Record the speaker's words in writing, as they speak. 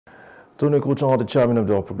Okocha, the chairman of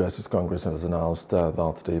the All Progressives Congress, has announced that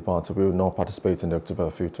the party will not participate in the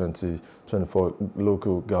October 5, 2024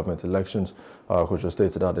 local government elections. Okocha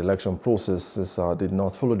stated that the election processes did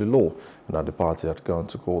not follow the law and that the party had gone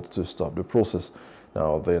to court to stop the process.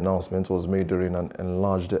 Now, the announcement was made during an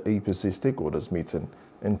enlarged APC stakeholders meeting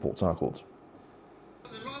in Port Harcourt.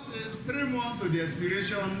 The law says 3 months to the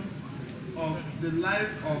expiration of the life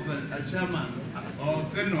of a chairman or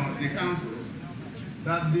tenure of the council,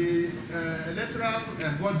 that the electoral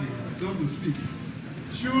body, so to speak,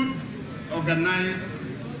 should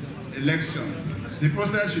organize election. The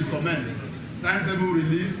process should commence, timetable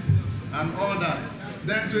released, and all that.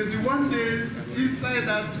 Then 21 days inside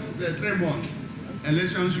that 3 months,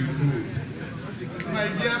 election should hold. My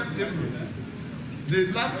dear people,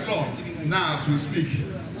 the last law now as we speak,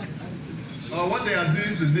 or what they are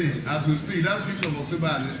doing today as we speak, that 5th of October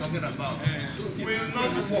as we're talking about, will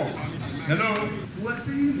not work. Hello? We are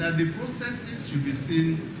saying that the processes should be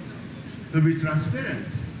seen to be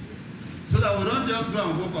transparent, so that we don't just go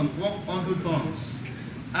and walk onto tongues.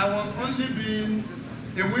 I was only being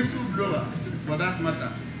a whistleblower for that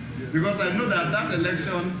matter, because I know that that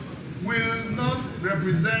election will not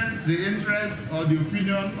represent the interest or the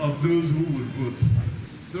opinion of those who would vote.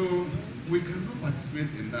 So we cannot participate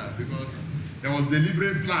in that because there was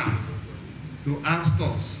deliberate plan to oust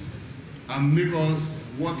us and make us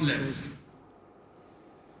worthless.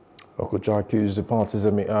 Okocha accused the party's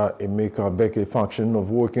Emeka Beke faction of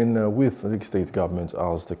working with the state government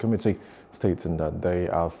as the committee, stating that they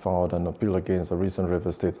have filed an appeal against the recent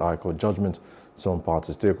River State High Court judgment. Some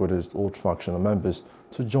party stakeholders urged factional members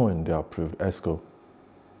to join the approved ESCO.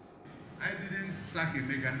 I didn't sack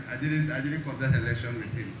Emeka. I didn't contest election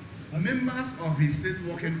with him. Members of his state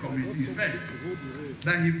working committee first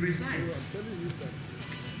that he presides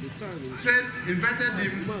said, invited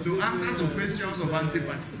him to answer to questions of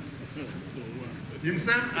antipathy.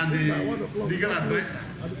 Himself and the legal advisor,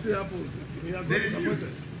 they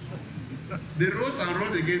refused. They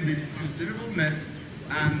wrote again, the people met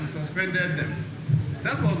and suspended them.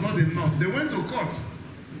 That was not enough. They went to court.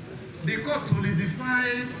 The court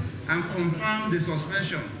solidified and confirmed the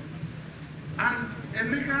suspension. And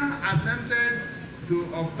Emeka attempted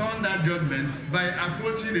to overturn that judgment by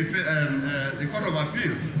approaching the Court of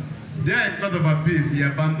Appeal. There in Court of Appeal, he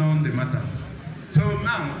abandoned the matter. So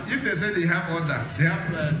now, if they say they have order, they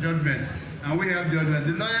have judgment, and we have judgment,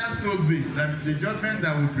 the lawyers told me that the judgment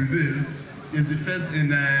that will prevail is the first in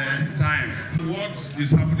time. What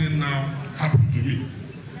is happening now happened to me.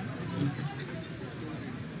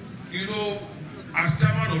 You know, as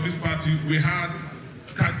chairman of this party, we had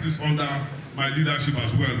crisis under my leadership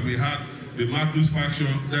as well. We had the Marcus faction,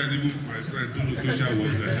 then even my friend Okocha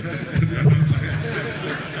was there.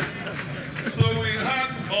 So we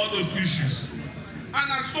had all those issues. And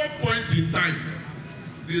at some point in time,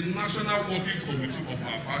 the National Working Committee of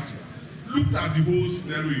our party looked at the whole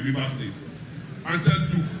scenario in River State and said,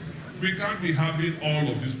 look, we can't be having all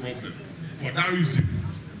of this problem. For that reason,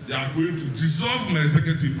 they are going to dissolve my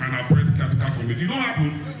executive and appoint the capital committee. You know what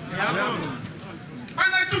happened? Yeah.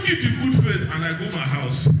 And I took it in good faith and I go to my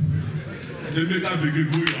house. They make that big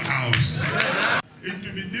go your house. It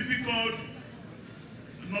will be difficult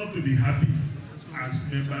not to be happy as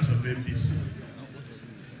members of MPC,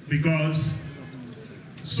 because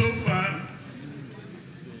so far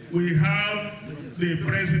we have the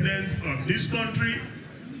president of this country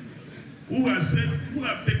who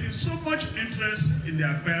have taken so much interest in the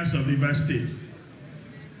affairs of River State.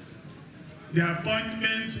 The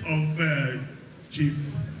appointment of Chief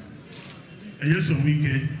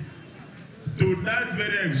Wike to that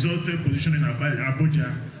very exalted position in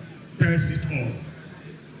Abuja tells it all.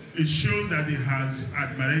 It shows that he has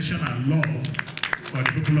admiration and love for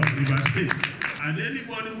the people of River State. And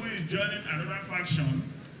anybody who is joining another faction,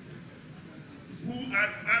 who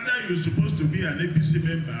either you're supposed to be an APC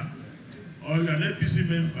member or you're an APC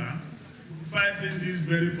member fighting this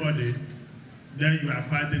very body, then you are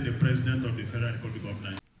fighting the President of the Federal Republic of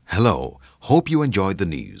Nigeria. Hello, hope you enjoyed the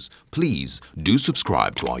news. Please do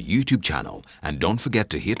subscribe to our YouTube channel and don't forget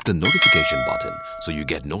to hit the notification button so you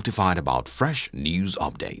get notified about fresh news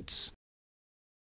updates.